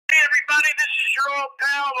is your old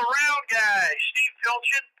pal, the round guy, Steve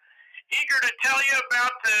Filchin. Eager to tell you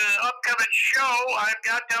about the upcoming show I've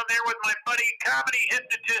got down there with my buddy, comedy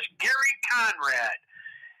hypnotist Gary Conrad.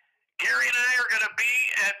 Gary and I are going to be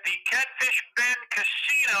at the Catfish Bend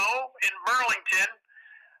Casino in Burlington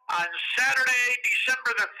on Saturday,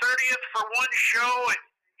 December the 30th for one show at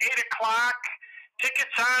 8 o'clock.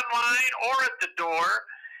 Tickets online or at the door.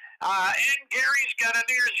 And Gary's got a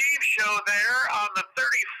New Year's Eve show there on the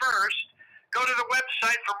 31st. Go to the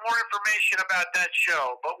website for more information about that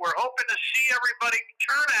show. But we're hoping to see everybody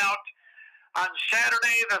turn out on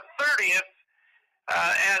Saturday the 30th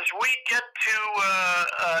as we get to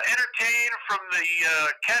entertain from the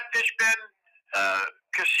Catfish Bend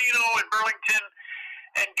Casino in Burlington.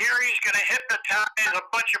 And Gary's going to hypnotize a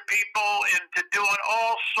bunch of people into doing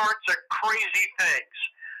all sorts of crazy things.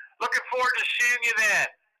 Looking forward to seeing you then.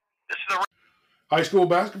 This is the High School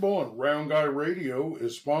Basketball on Round Guy Radio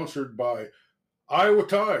is sponsored by Iowa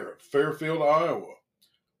Tire, Fairfield, Iowa.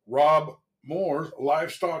 Rob Moore's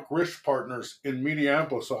Livestock Risk Partners in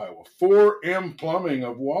Minneapolis, Iowa. 4M Plumbing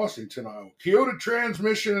of Washington, Iowa. Toyota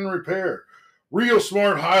Transmission and Repair. Real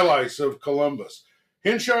Smart Highlights of Columbus.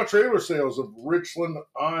 Henshaw Trailer Sales of Richland,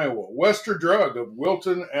 Iowa. Wester Drug of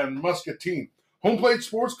Wilton and Muscatine. Home Plate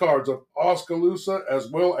Sports Cards of Oskaloosa, as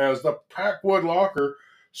well as the Packwood Locker,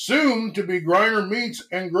 soon to be Griner Meats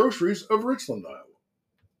and Groceries of Richland, Iowa.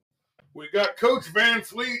 We got Coach Van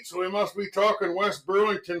Fleet, so we must be talking West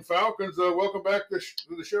Burlington Falcons. Welcome back to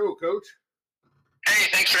the show, Coach. Hey,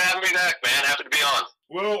 thanks for having me back, man. Happy to be on.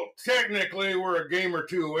 Well, technically, we're a game or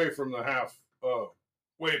two away from the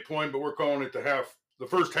halfway point, but we're calling it the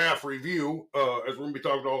first half review, as we're going to be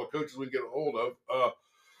talking to all the coaches we can get a hold of.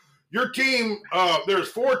 Your team, there's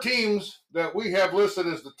 4 teams that we have listed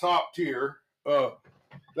as the top tier.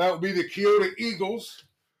 That would be the Keota Eagles,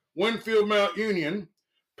 Winfield Mount Union,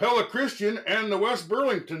 Pella Christian, and the West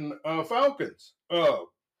Burlington Falcons.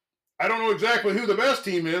 I don't know exactly who the best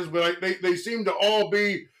team is, but they seem to all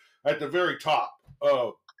be at the very top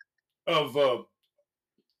of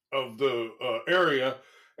the area.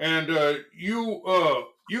 And you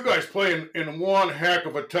guys play in one heck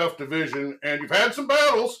of a tough division, and you've had some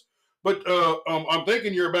battles, but I'm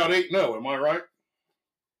thinking you're about 8-0. Am I right?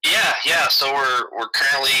 Yeah. So we're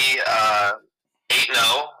currently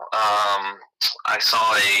 8-0.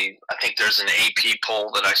 I think there's an AP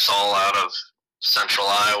poll that I saw out of Central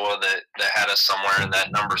Iowa that had us somewhere in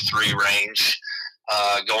that number 3 range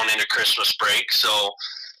going into Christmas break. So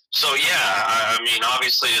yeah, I mean,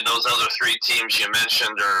 obviously those other 3 teams you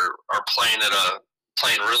mentioned are playing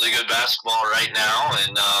really good basketball right now,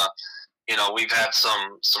 and we've had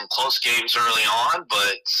some close games early on,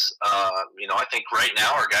 but I think right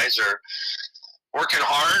now our guys are working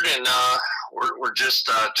hard, and we're just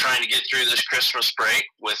trying to get through this Christmas break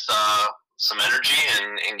with some energy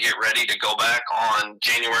and get ready to go back on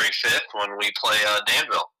January 5th when we play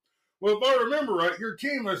Danville. Well, if I remember right, your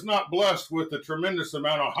team is not blessed with a tremendous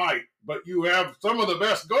amount of height, but you have some of the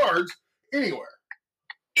best guards anywhere.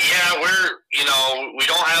 Yeah, we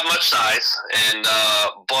don't have much size, and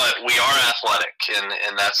but we are athletic,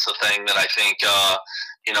 and that's the thing that I think,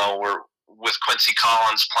 we're with Quincy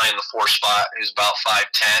Collins playing the 4 spot, who's about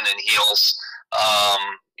 5'10" and heels.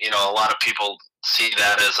 A lot of people see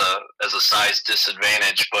that as a size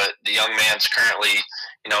disadvantage, but the young man's currently,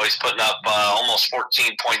 he's putting up almost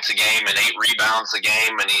 14 points a game and 8 rebounds a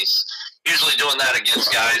game, and he's usually doing that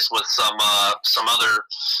against guys with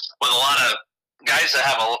with a lot of guys that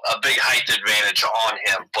have a big height advantage on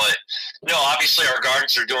him. But obviously our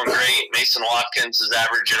guards are doing great. Mason Watkins is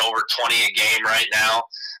averaging over 20 a game right now.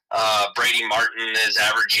 Brady Martin is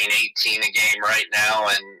averaging 18 a game right now,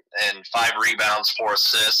 and 5 rebounds, 4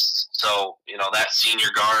 assists. So that senior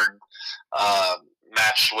guard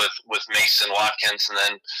matched with Mason Watkins, and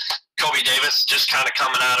then Kobe Davis just kind of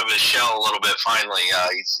coming out of his shell a little bit finally.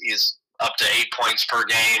 He's up to 8 points per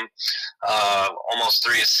game, almost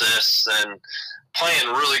 3 assists, and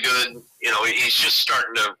playing really good. He's just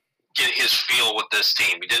starting to get his feel with this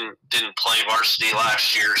team. He didn't play varsity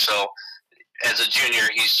last year, so as a junior,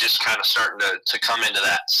 he's just kind of starting to come into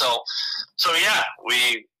that. So yeah,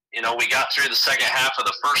 we got through the second half of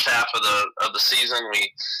the first half of the season.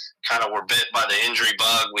 We kind of were bit by the injury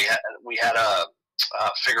bug. We had a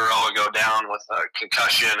Figueroa go down with a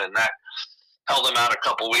concussion, and that held him out a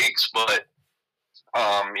couple weeks. But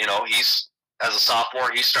he's, as a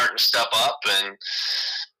sophomore, he's starting to step up, and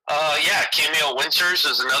Camille Winters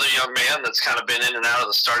is another young man that's kind of been in and out of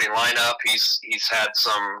the starting lineup. He's had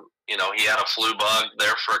some, he had a flu bug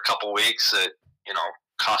there for a couple weeks that,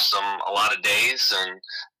 cost him a lot of days,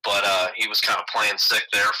 but he was kind of playing sick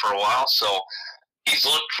there for a while. So he's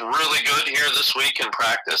looked really good here this week in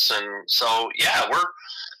practice, and so yeah, we're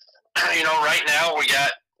right now we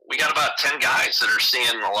got about 10 guys that are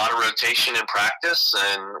seeing a lot of rotation in practice,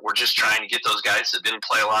 and we're just trying to get those guys that didn't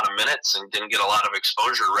play a lot of minutes and didn't get a lot of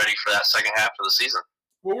exposure ready for that second half of the season.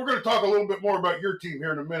 Well, we're going to talk a little bit more about your team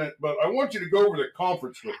here in a minute, but I want you to go over the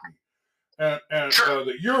conference with me and Sure.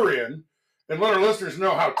 That you're in, and let our listeners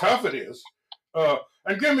know how tough it is,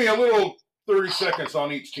 and give me a little 30 seconds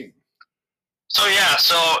on each team. So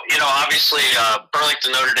obviously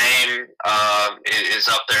Burlington Notre Dame is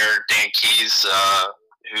up there. Dan Keys,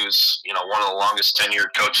 who's one of the longest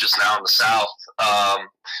tenured coaches now in the South,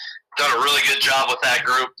 done a really good job with that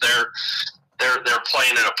group. They're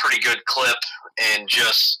playing at a pretty good clip, and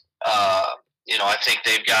just I think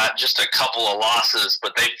they've got just a couple of losses,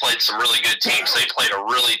 but they've played some really good teams. They played a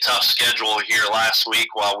really tough schedule here last week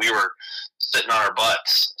while we were sitting on our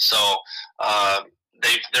butts. So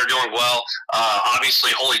they're doing well.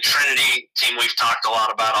 Obviously, Holy Trinity, team we've talked a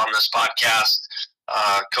lot about on this podcast.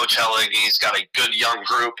 Coach Hellig, he's got a good young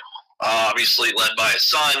group, obviously led by his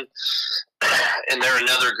son. And they're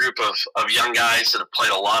another group of young guys that have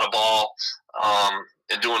played a lot of ball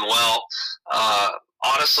and doing well.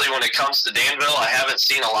 Honestly, when it comes to Danville, I haven't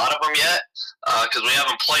seen a lot of them yet because we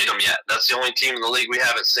haven't played them yet. That's the only team in the league we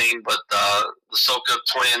haven't seen. But the Soka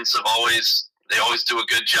Twins always do a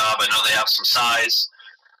good job. I know they have some size.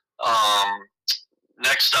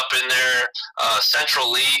 Next up in there, Central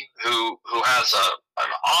Lee, who has an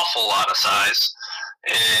awful lot of size,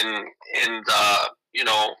 and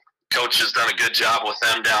Coach has done a good job with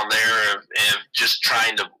them down there of just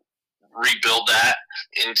trying to rebuild that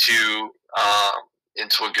into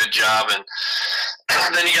a good job.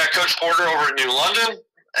 And then you got Coach Porter over at New London,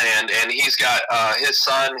 and he's got his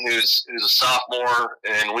son who's a sophomore,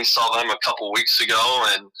 and we saw them a couple weeks ago,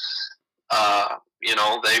 and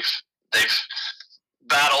they've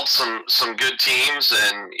battled some good teams,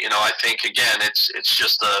 and I think again it's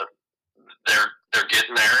just they're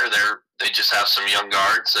getting there. They just have some young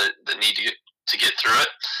guards that need to get through it.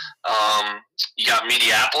 You got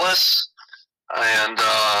Mediapolis, and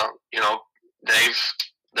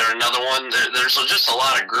they're another one. There's just a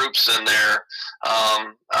lot of groups in there.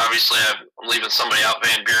 Obviously, I'm leaving somebody out,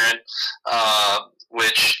 Van Buren,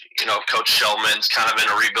 which Coach Shellman's kind of in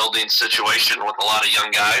a rebuilding situation with a lot of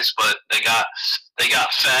young guys, but they got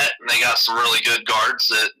Fett, and they got some really good guards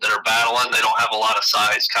that are battling. They don't have a lot of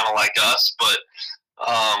size, kind of like us, but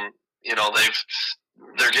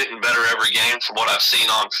they're getting better every game from what I've seen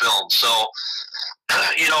on film. So,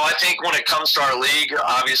 I think when it comes to our league,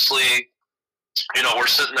 obviously, we're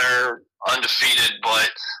sitting there undefeated, but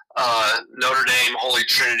Notre Dame, Holy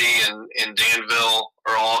Trinity, and Danville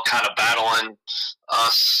are all kind of battling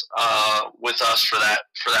us with us for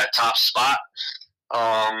that top spot.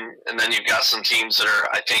 And then you've got some teams that are,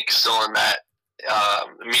 I think, still in that.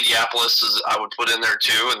 Mediapolis I would put in there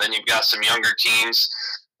too, and then you've got some younger teams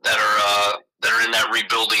that are in that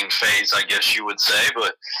rebuilding phase, I guess you would say.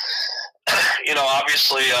 But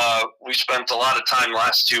obviously, we spent a lot of time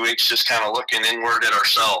last 2 weeks just kind of looking inward at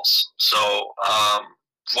ourselves. So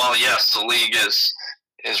while yes, the league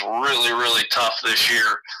is really, really tough this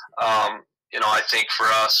year, I think for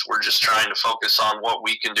us, we're just trying to focus on what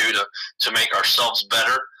we can do to make ourselves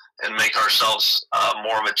better and make ourselves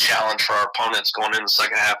more of a challenge for our opponents going in the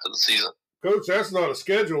second half of the season. Coach, that's not a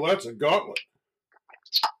schedule, that's a gauntlet.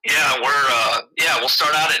 Yeah, we'll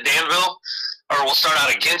start out at Danville, or we'll start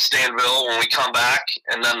out against Danville when we come back,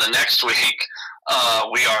 and then the next week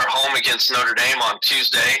we are home against Notre Dame on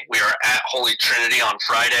Tuesday. We are at Holy Trinity on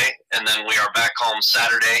Friday, and then we are back home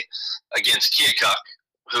Saturday against Keokuk,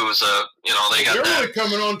 who's they got they're that. really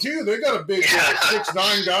coming on too. They got a big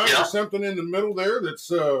 6'9" guy Yep. or something in the middle there. That's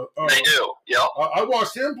they do. Yep. I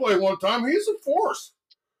watched him play one time. He's a force.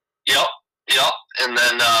 Yep. And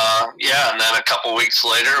then a couple weeks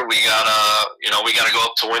later we got to go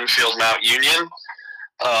up to Winfield Mount Union.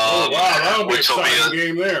 Wow, that'll be an exciting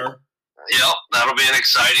game there. Yep, that'll be an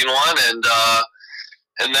exciting one,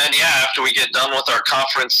 and then after we get done with our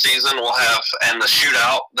conference season, and the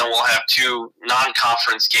shootout, then we'll have 2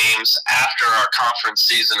 non-conference games after our conference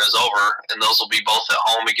season is over, and those will be both at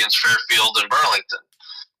home against Fairfield and Burlington.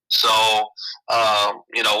 So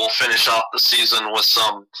we'll finish off the season with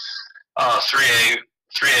some 3A,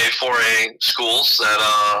 4A schools that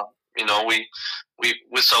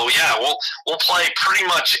we'll play pretty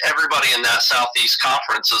much everybody in that Southeast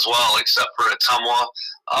Conference as well, except for Ottumwa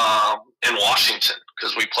and Washington,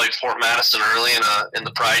 because we played Fort Madison early in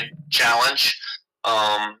the Pride Challenge.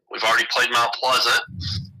 We've already played Mount Pleasant,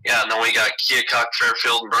 and then we got Keokuk,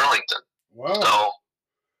 Fairfield, and Burlington. Wow. So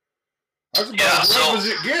that's about as rough as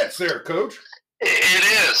it gets there, Coach. It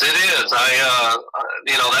is. It is.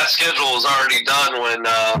 That schedule was already done when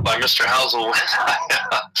by Mr. Housel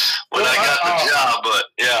when I got the job. But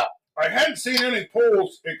yeah, I hadn't seen any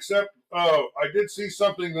polls except I did see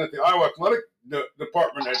something that the Iowa Athletic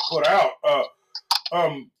Department had put out.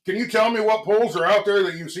 Can you tell me what polls are out there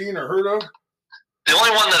that you've seen or heard of? The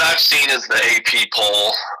only one that I've seen is the AP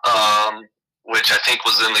poll, which I think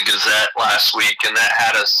was in the Gazette last week, and that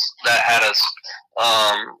had us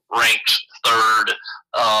ranked third.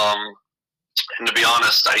 And to be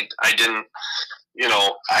honest, I didn't,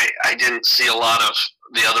 I didn't see a lot of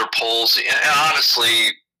the other polls. And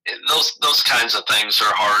honestly, those kinds of things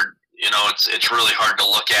are hard. It's really hard to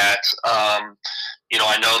look at.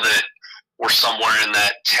 I know that we're somewhere in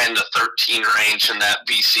that 10 to 13 range in that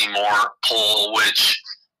BC Moore poll, which,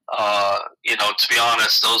 to be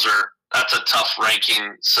honest, that's a tough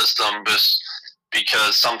ranking system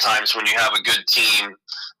because sometimes when you have a good team,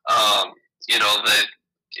 that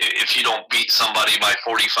if you don't beat somebody by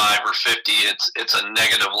 45 or 50, it's a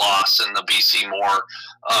negative loss in the BC Moore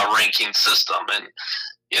ranking system. And,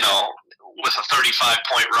 with a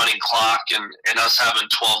 35-point running clock and us having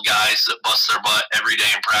 12 guys that bust their butt every day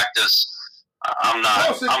in practice, I'm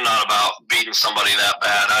not about beating somebody that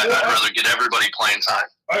bad. I'd rather get everybody playing time.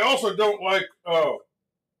 I also don't like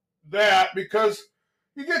that because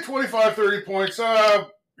you get 25, 30 points.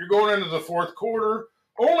 You're going into the fourth quarter.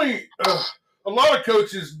 Only a lot of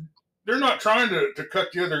coaches, they're not trying to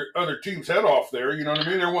cut the other team's head off there. You know what I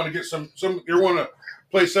mean? They want to get some. They want to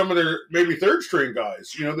play some of their maybe third string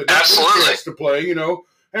guys. That don't get a chance to play.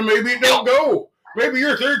 And maybe it don't go. Maybe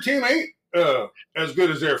your third team ain't as good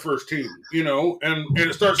as their first team, and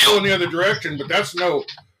it starts going the other direction. But that's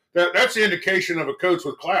the indication of a coach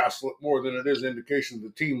with class more than it is indication of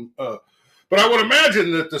the team. But I would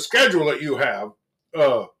imagine that the schedule that you have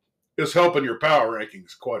is helping your power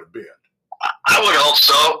rankings quite a bit. I would hope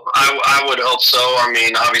so. I would hope so. I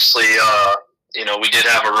mean, obviously, we did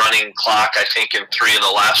have a running clock, I think, in 3 of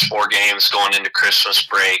the last 4 games going into Christmas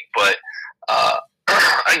break. But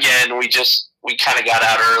again, we kind of got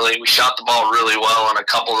out early. We shot the ball really well in a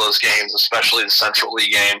couple of those games, especially the Central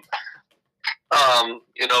League game.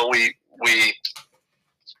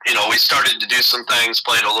 We started to do some things,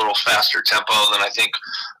 played a little faster tempo than I think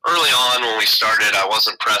early on when we started. I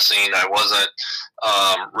wasn't pressing. I wasn't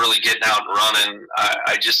really getting out and running.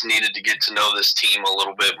 I just needed to get to know this team a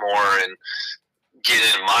little bit more and get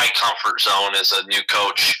in my comfort zone as a new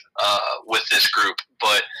coach with this group.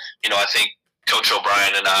 But, I think Coach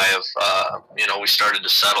O'Brien and I have, we started to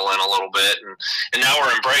settle in a little bit, and now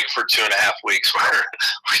we're in break for 2.5 weeks where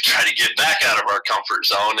we try to get back out of our comfort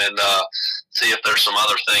zone and see if there's some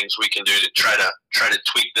other things we can do to try to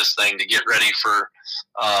tweak this thing to get ready for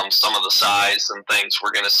some of the size and things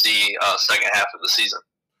we're going to see second half of the season.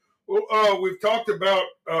 Well, we've talked about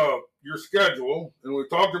your schedule, and we've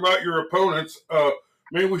talked about your opponents.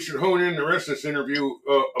 Maybe we should hone in the rest of this interview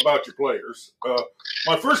about your players.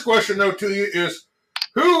 My first question, though, to you is,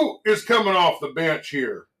 who is coming off the bench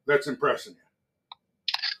here that's impressing you?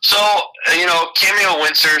 So, Cameo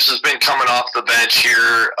Wincers has been coming off the bench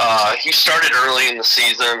here. He started early in the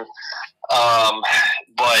season,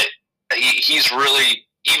 but he's really,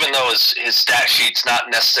 even though his stat sheet's not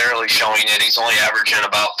necessarily showing it, he's only averaging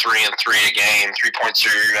about 3 and 3 a game,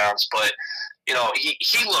 3.3 rebounds, but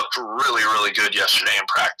he looked really, really good yesterday in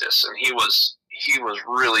practice, and he was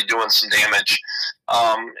really doing some damage.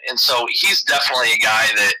 And so he's definitely a guy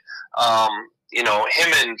that,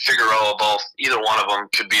 him and Figueroa both, either one of them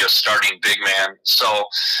could be a starting big man. So,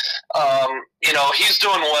 he's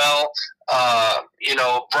doing well.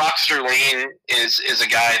 Brock Sterling is a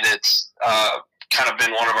guy that's kind of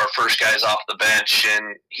been one of our first guys off the bench,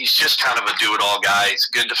 and he's just kind of a do-it-all guy. He's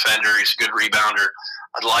a good defender. He's a good rebounder.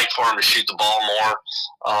 I'd like for him to shoot the ball more.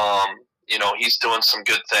 He's doing some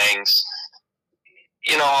good things.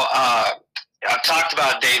 I've talked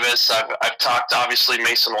about Davis. I've talked, obviously,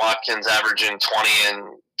 Mason Watkins averaging 20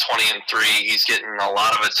 and 3. He's getting a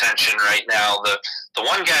lot of attention right now. The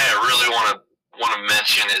one guy I really want to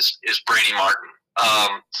mention is Brady Martin.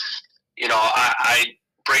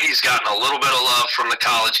 Brady's gotten a little bit of love from the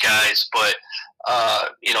college guys, but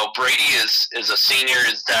Brady is a senior.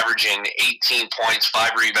 Is averaging 18 points,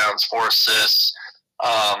 5 rebounds, 4 assists.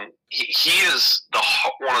 He is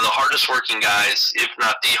one of the hardest working guys, if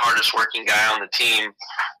not the hardest working guy on the team.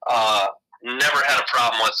 Never had a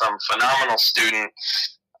problem with him. Phenomenal student.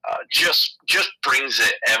 Just brings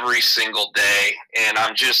it every single day. And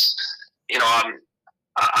I'm just,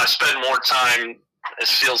 I spend more time it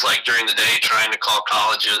feels like during the day trying to call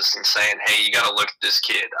colleges and saying, hey, you got to look at this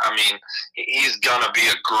kid. I mean, he's going to be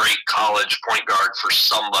a great college point guard for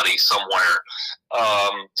somebody somewhere.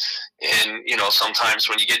 And, sometimes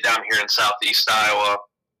when you get down here in Southeast Iowa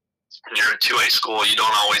and you're a 2A school, you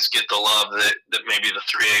don't always get the love that maybe the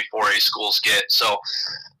 3A, 4A schools get. So,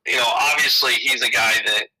 obviously he's a guy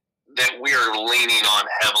that we are leaning on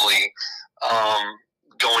heavily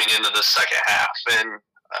going into the second half. And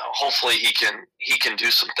hopefully he can do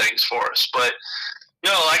some things for us. But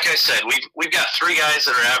like I said, we've got 3 guys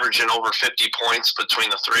that are averaging over 50 points between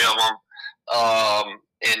the 3 of them,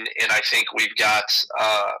 and I think we've got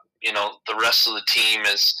the rest of the team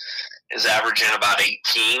is averaging about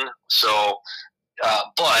 18. So,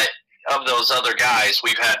 but of those other guys,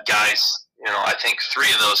 we've had guys. I think 3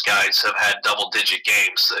 of those guys have had double-digit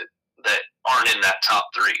games that aren't in that top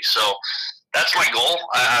 3. So. That's my goal.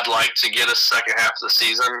 I'd like to get a second half of the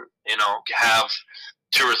season, have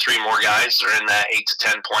 2 or 3 more guys that are in that 8 to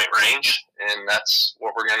 10 point range, and that's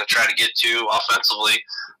what we're going to try to get to offensively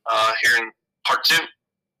here in part 2.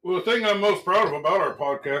 Well, the thing I'm most proud of about our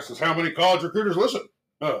podcast is how many college recruiters listen.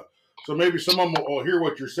 So maybe some of them will hear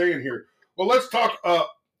what you're saying here. Well, let's talk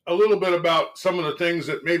a little bit about some of the things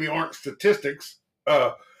that maybe aren't statistics.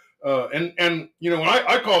 And when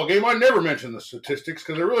I call a game, I never mention the statistics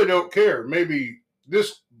because I really don't care. Maybe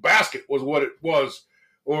this basket was what it was,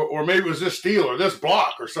 or maybe it was this steal or this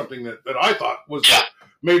block or something that I thought was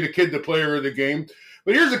made the kid the player of the game.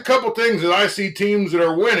 But here's a couple things that I see teams that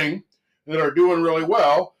are winning, that are doing really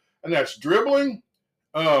well, and that's dribbling,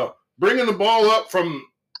 bringing the ball up from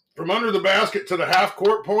under the basket to the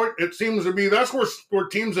half-court point. It seems to be that's where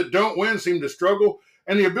teams that don't win seem to struggle,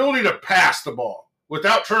 and the ability to pass the ball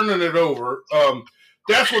without turning it over.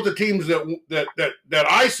 That's what the teams that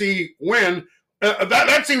I see win.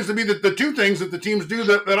 That seems to be the 2 things that the teams do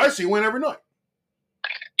that I see win every night.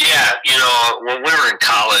 Yeah, when we were in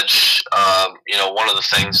college, one of the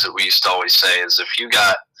things that we used to always say is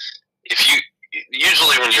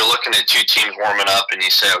usually when you're looking at 2 teams warming up and you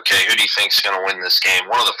say, okay, who do you think is going to win this game?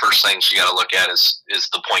 One of the first things you got to look at is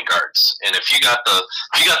the point guards. And if you got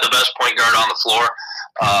the best point guard on the floor,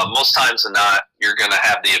 most times than not, you're going to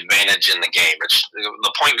have the advantage in the game.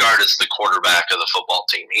 The point guard is the quarterback of the football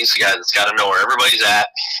team. He's the guy that's got to know where everybody's at.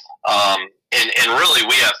 And really,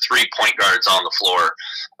 we have 3 point guards on the floor.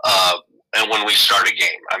 And when we start a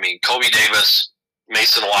game, I mean, Kobe Davis,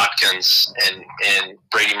 Mason Watkins, and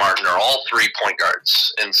Brady Martin are all 3 point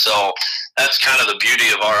guards. And so that's kind of the beauty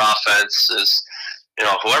of our offense is,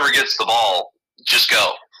 whoever gets the ball, just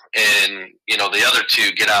go. And, the other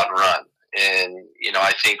 2 get out and run. And,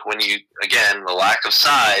 I think when the lack of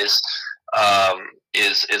size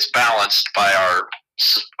is balanced by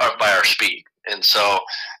our speed. And so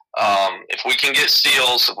if we can get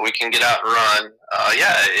steals, if we can get out and run,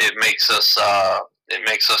 it makes us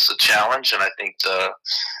a challenge. And I think the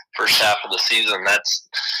first half of the season,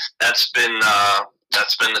 that's been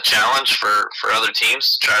the challenge for other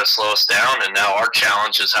teams to try to slow us down. And now our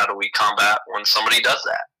challenge is how do we combat when somebody does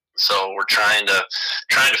that? So we're trying to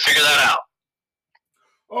figure that out.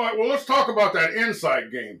 All right. Well, let's talk about that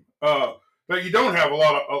inside game. That you don't have a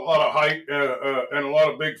lot of height and a lot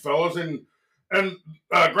of big fellas, and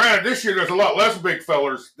granted, this year there's a lot less big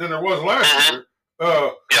fellas than there was last year.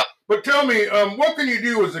 But tell me, what can you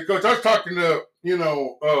do as a coach? I was talking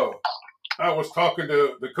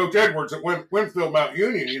to the Coach Edwards at Winfield Mount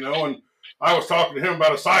Union, and I was talking to him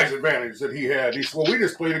about a size advantage that he had. He said, "Well, we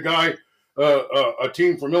just played a guy, a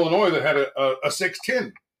team from Illinois that had a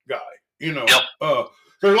 6'10" guy,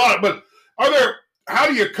 There's a lot but how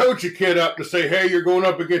do you coach a kid up to say, hey, you're going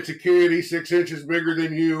up against a kid, he's 6 inches bigger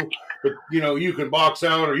than you, but, you can box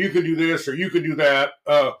out, or you can do this, or you can do that.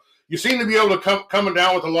 You seem to be able to coming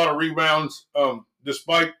down with a lot of rebounds,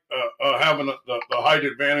 despite having the height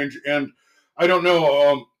advantage. And I don't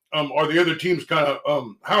know, are the other teams kind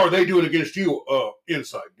of, how are they doing against you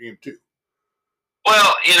inside game 2?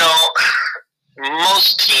 Well,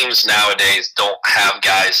 most teams nowadays don't have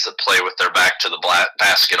guys that play with their back to the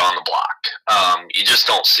basket on the block. You just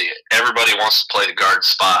don't see it. Everybody wants to play the guard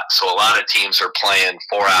spot, so a lot of teams are playing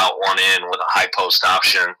 4 out, 1 in with a high post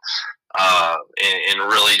option. And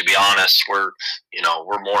really, to be honest, we're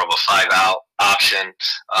more of a 5 out option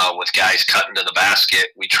with guys cutting to the basket.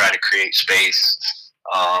 We try to create space,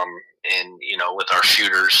 and with our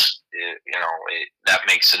shooters, that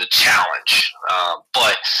makes it a challenge.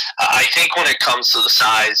 But I think when it comes to the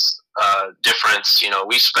size difference,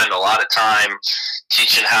 we spend a lot of time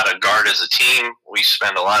teaching how to guard as a team. We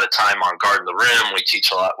spend a lot of time on guarding the rim.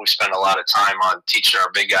 We spend a lot of time on teaching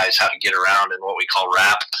our big guys how to get around in what we call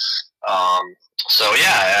wrap.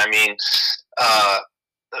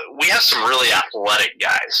 we have some really athletic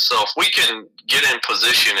guys. So if we can get in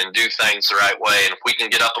position and do things the right way, and if we can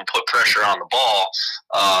get up and put pressure on the ball,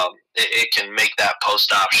 it can make that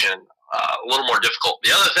post option a little more difficult.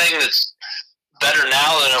 The other thing that's better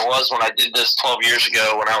now than it was when I did this 12 years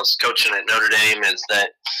ago when I was coaching at Notre Dame is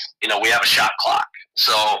that, we have a shot clock.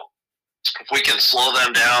 So if we can slow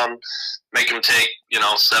them down, make them take,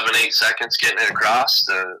 7-8 seconds getting it across,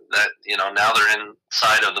 that, now they're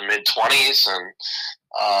inside of the mid-20s, and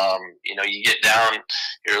you get down,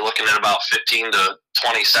 you're looking at about 15 to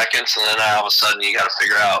 20 seconds, and then all of a sudden you got to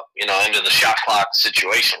figure out, into the shot clock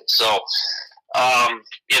situation. So,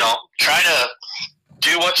 try to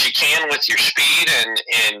do what you can with your speed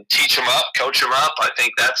and teach them up, coach them up. I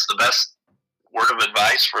think that's the best word of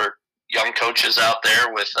advice for young coaches out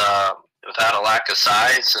there without a lack of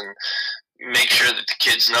size, and make sure that the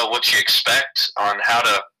kids know what you expect on how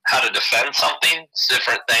to defend something,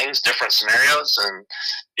 different things, different scenarios. And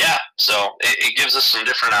yeah, so it gives us some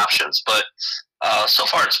different options, but so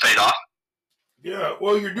far it's paid off. Yeah,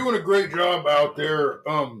 well, you're doing a great job out there.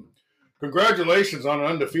 Congratulations on an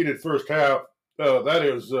undefeated first half. That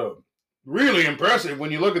is really impressive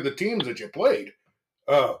when you look at the teams that you played.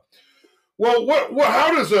 Well,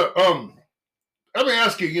 how does let me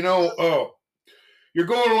ask you, you're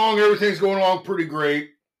going along, everything's going along pretty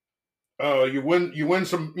great. You win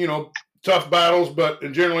some, tough battles, but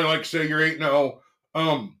generally, like say, you're 8-0.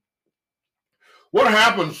 What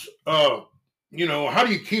happens, how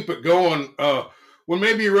do you keep it going when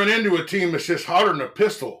maybe you run into a team that's just hotter than a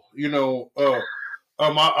pistol?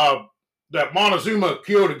 That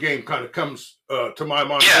Montezuma-Kyoto game kind of comes to my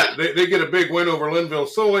mind. Yeah. They get a big win over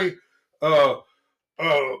Linville-Sully.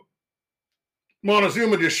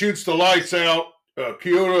 Montezuma just shoots the lights out.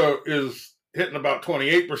 Kyoto is hitting about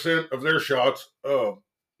 28% of their shots.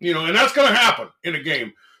 And that's going to happen in a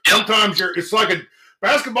game. Sometimes it's like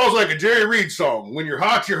basketball's like a Jerry Reed song. When you're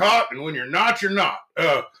hot, and when you're not, you're not.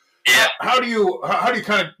 How do you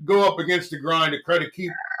kind of go up against the grind to try to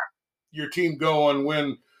keep your team going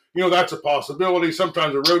when that's a possibility?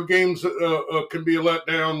 Sometimes the road games can be a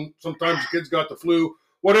letdown. Sometimes the kids got the flu.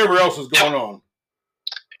 Whatever else is going on.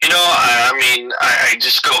 I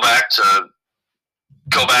just go back to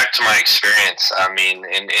my experience.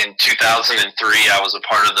 In 2003, I was a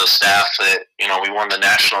part of the staff that, we won the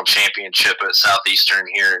national championship at Southeastern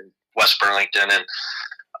here in West Burlington. And,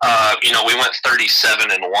 we went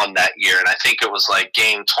 37-1 that year. And I think it was like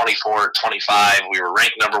game 24 or 25. We were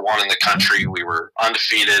ranked number 1 in the country. We were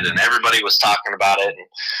undefeated, and everybody was talking about it. And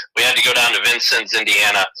we had to go down to Vincennes,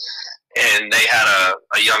 Indiana. And they had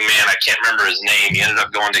a young man, I can't remember his name. He ended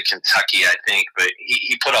up going to Kentucky, I think, but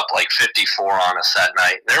he put up like 54 on us that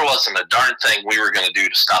night. There wasn't a darn thing we were going to do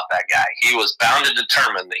to stop that guy. He was bound and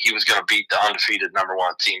determined that he was going to beat the undefeated number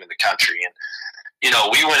 1 team in the country. And,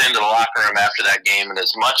 we went into the locker room after that game, and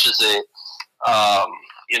as much as it,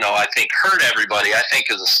 I think hurt everybody, I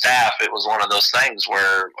think as a staff, it was one of those things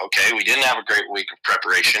where, okay, we didn't have a great week of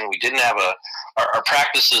preparation. We didn't have our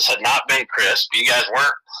practices had not been crisp. You guys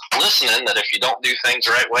weren't listening that if you don't do things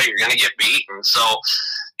the right way, you're going to get beat. And so,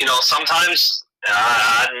 sometimes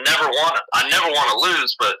I never want to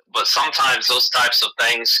lose, but sometimes those types of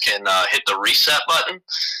things can hit the reset button.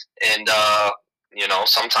 And,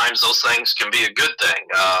 sometimes those things can be a good thing.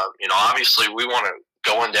 Obviously we want to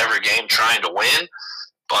go into every game trying to win,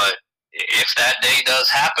 but if that day does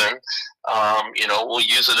happen, we'll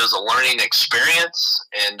use it as a learning experience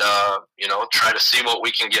and, try to see what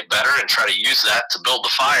we can get better and try to use that to build the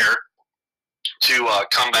fire to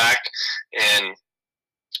come back and,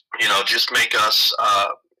 just make us,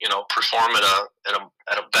 perform at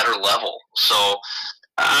a better level. So,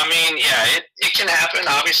 it can happen,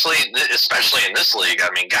 obviously, especially in this league.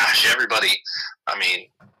 Everybody,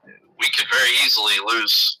 we could very easily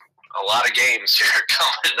lose a lot of games here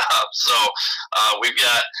coming up. So we've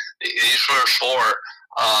got these first 4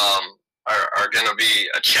 are going to be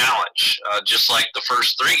a challenge, just like the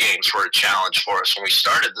first 3 games were a challenge for us when we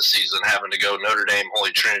started the season, having to go Notre Dame,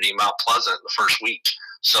 Holy Trinity, Mount Pleasant the first week.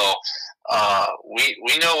 So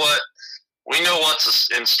we know what's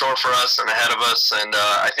in store for us and ahead of us, and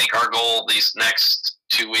I think our goal these next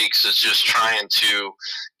 2 weeks is just trying to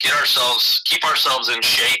keep ourselves in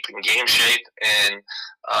shape, in game shape, and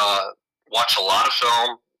watch a lot of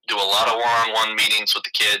film, do a lot of one-on-one meetings with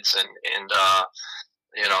the kids, and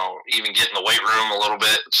even get in the weight room a little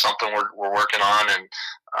bit, something we're working on, and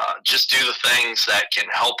just do the things that can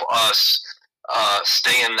help us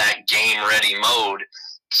stay in that game-ready mode,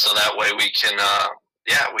 so that way we can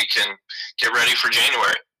get ready for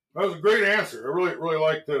January. That was a great answer. I really, really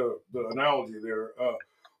like the analogy there.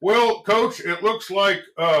 Well, Coach, it looks like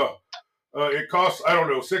It costs, I don't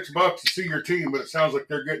know, $6 to see your team, but it sounds like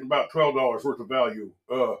they're getting about $12 worth of value.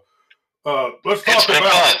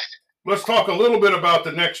 Let's talk a little bit about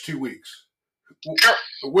the next 2 weeks. Sure.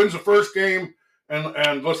 When's the first game,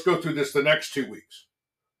 and let's go through the next 2 weeks.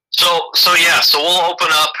 So we'll open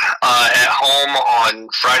up at home on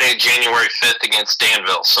Friday, January 5th against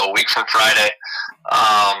Danville. So a week from Friday.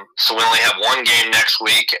 So we only have one game next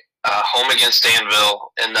week, home against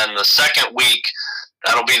Danville, and then the second week,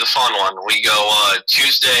 that'll be the fun one. We go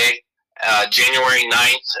Tuesday, January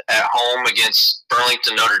 9th at home against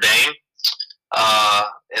Burlington Notre Dame.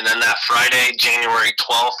 And then that Friday, January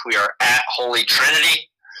 12th, we are at Holy Trinity.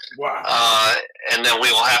 Wow. And then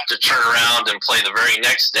we will have to turn around and play the very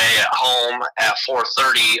next day at home at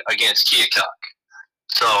 4:30 against Keokuk.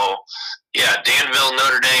 So, yeah, Danville,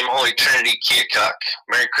 Notre Dame, Holy Trinity, Keokuk.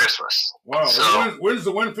 Merry Christmas. Wow. So, when's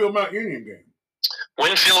the Winfield Mount Union game?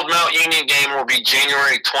 Winfield Mount Union game will be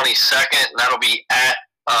January 22nd, and that'll be at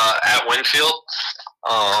Winfield.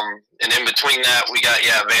 And in between that, we got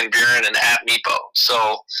Van Buren and at Meepo.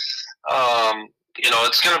 So,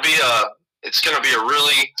 it's gonna be a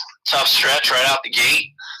really tough stretch right out the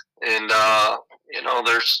gate, and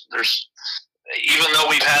there's even though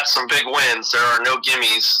we've had some big wins, there are no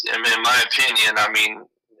gimmies. In my opinion, I mean,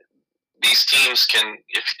 these teams can,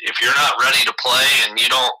 if you're not ready to play and you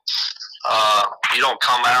don't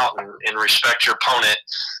come out and respect your opponent,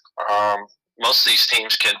 most of these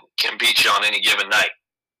teams can beat you on any given night.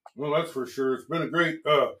 Well, that's for sure. It's been a great.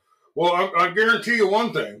 Well, I guarantee you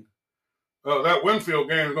one thing. That Winfield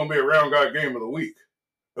game is going to be a round guy game of the week.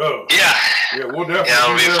 Yeah, we'll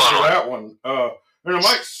definitely be there for that one. And I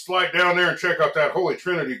might slide down there and check out that Holy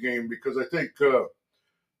Trinity game, because I think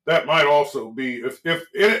that might also be, if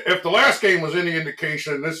the last game was any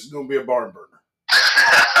indication, this is going to be a barn burner.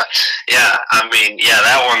 Yeah, I mean,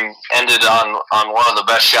 that one ended on one of the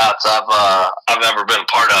best shots I've ever been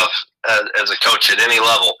part of as a coach at any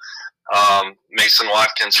level. Mason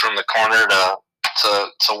Watkins from the corner to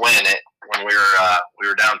win it when we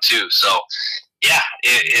were down 2. So yeah,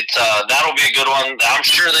 that'll be a good one. I'm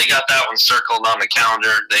sure they got that one circled on the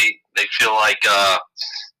calendar. They feel like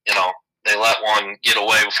they let one get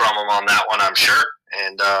away from them on that one, I'm sure.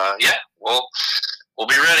 And we'll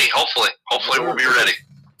be ready. Hopefully we'll be ready.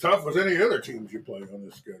 Tough as any other teams you play on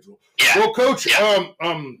this schedule. Yeah. Well, Coach,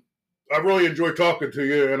 I really enjoyed talking to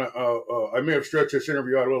you, and I may have stretched this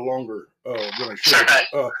interview out a little longer than I should.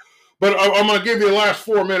 Right. But I'm going to give you the last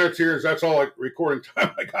 4 minutes here, as that's all recording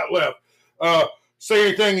time I got left. Say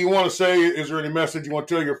anything you want to say. Is there any message you want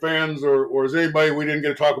to tell your fans, or is there anybody we didn't get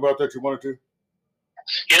to talk about that you wanted to?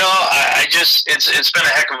 I just it's been a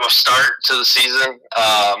heck of a start to the season.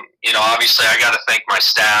 Obviously I got to thank my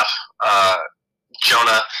staff.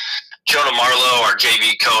 Jonah Marlowe, our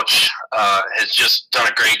JV coach, has just done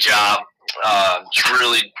a great job.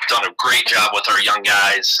 Really done a great job with our young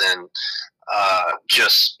guys, and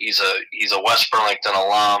he's a West Burlington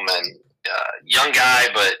alum and young guy,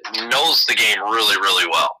 but knows the game really, really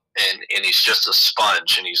well. And he's just a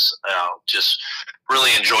sponge, and he's just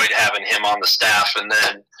really enjoyed having him on the staff. And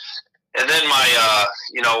then my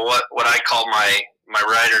what I call my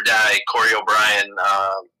ride or die, Corey O'Brien.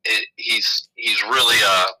 He's really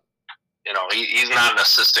he's not an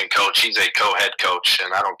assistant coach. He's a co-head coach,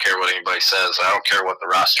 and I don't care what anybody says. I don't care what the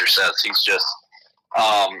roster says. He's just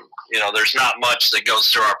there's not much that goes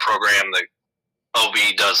through our program that OB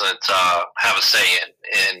doesn't have a say in.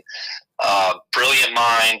 And brilliant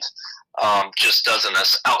mind, just does an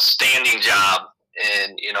outstanding job.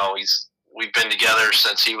 And we've been together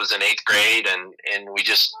since he was in 8th grade, and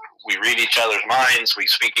we read each other's minds, we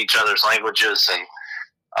speak each other's languages, and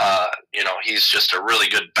he's just a really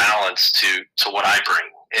good balance to what I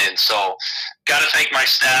bring. And so, got to thank my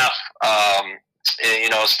staff.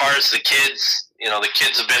 As far as the kids, the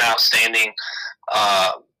kids have been outstanding.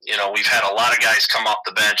 We've had a lot of guys come off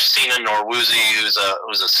the bench. Sina Norwuzi,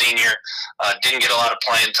 who's a senior, didn't get a lot of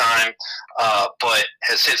playing time, but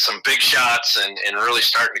has hit some big shots and really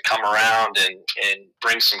starting to come around and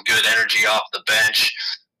bring some good energy off the bench.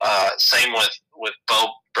 Same with Bo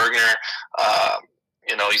Bergner.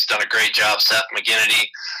 He's done a great job. Seth McGinnity,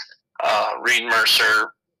 Reed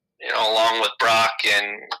Mercer, along with Brock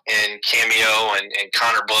and Cameo and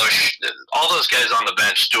Connor Bush. All those guys on the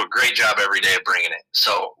bench do a great job every day of bringing it.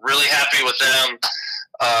 So really happy with them.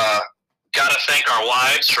 Got to thank our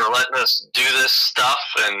wives for letting us do this stuff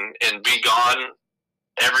and be gone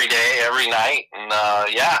every day, every night. And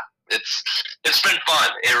it's been fun.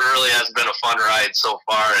 It really has been a fun ride so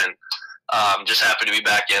far, and I'm just happy to be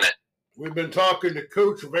back in it. We've been talking to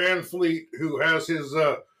Coach Van Fleet, who has his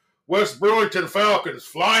West Burlington Falcons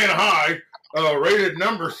flying high rated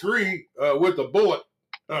number 3 with a bullet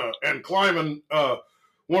and climbing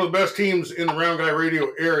one of the best teams in the Round Guy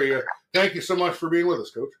Radio area. Thank you so much for being with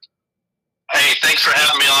us, Coach. Hey, thanks for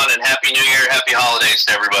having me on, and Happy New Year, Happy Holidays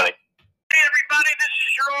to everybody. Hey, everybody, this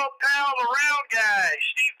is your old pal, the Round Guy,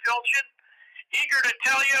 Steve Filchin. Eager to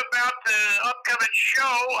tell you about the upcoming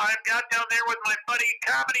show I've got down there with my buddy,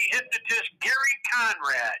 comedy hypnotist Gary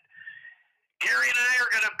Conrad. Gary and I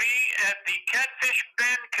are going to be at the Catfish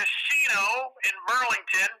Bend Casino in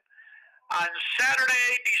Burlington on Saturday,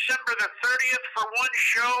 December the 30th for one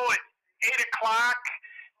show at 8 o'clock.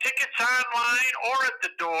 Tickets online or at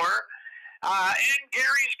the door. And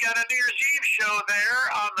Gary's got a New Year's Eve show there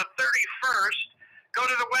on the 31st. Go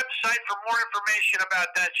to the website for more information about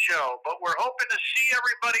that show. But we're hoping to see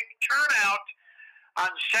everybody turn out on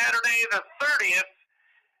Saturday the 30th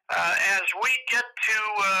as we get to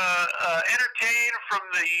entertain from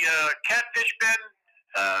the Catfish Bend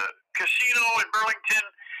Casino in Burlington.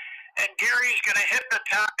 And Gary's going to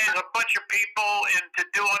hypnotize a bunch of people into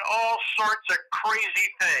doing all sorts of crazy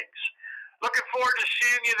things. Looking forward to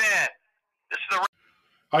seeing you then. This is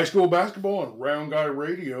the High school basketball on Round Guy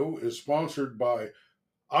Radio is sponsored by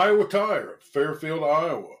Iowa Tire, Fairfield,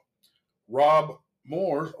 Iowa. Rob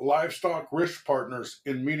Moore's Livestock Risk Partners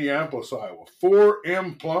in Minneapolis, Iowa.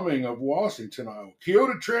 4M Plumbing of Washington, Iowa.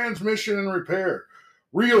 Kyoto Transmission and Repair.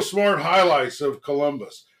 Real Smart Highlights of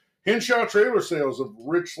Columbus. Henshaw Trailer Sales of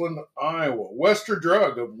Richland, Iowa. Wester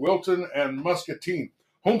Drug of Wilton and Muscatine.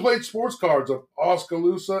 Home Plate Sports Cards of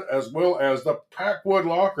Oskaloosa, as well as the Packwood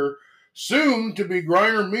Locker, soon to be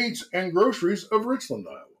Griner Meats and Groceries of Richland,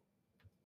 Iowa.